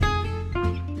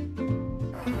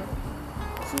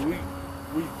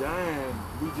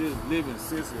just living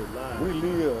sensitive lives. We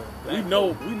live.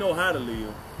 We know how to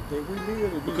live. We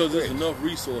live to be because there's stressed. enough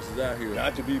resources out here.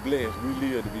 Not to be blessed. We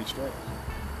live to be stressed.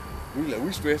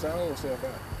 We stress our own self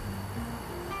out.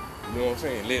 You know what I'm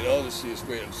saying? Let other shit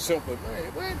stress. Simple, man.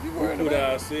 What you worried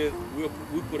about?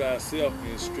 We put ourselves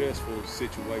in stressful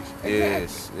situations.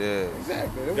 Yes, yeah.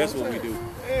 Exactly. That's what we do.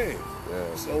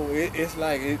 Yeah. So it's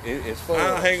like it's fun.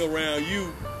 I hang around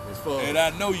you, It's fun. and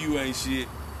I know you ain't shit,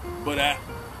 but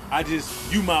I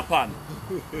just you my partner.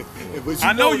 But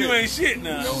I know you that. ain't shit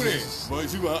now. You know that.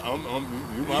 But you my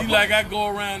You partner. like I go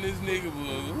around this nigga,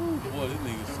 boy, this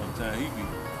nigga sometimes he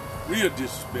be real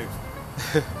disrespectful.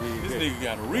 This nigga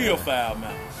got a real foul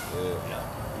mouth. Yeah.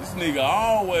 This nigga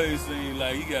always seem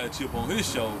like he got a chip on his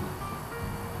shoulder.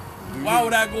 Why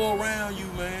would I go around you,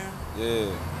 man?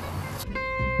 Yeah.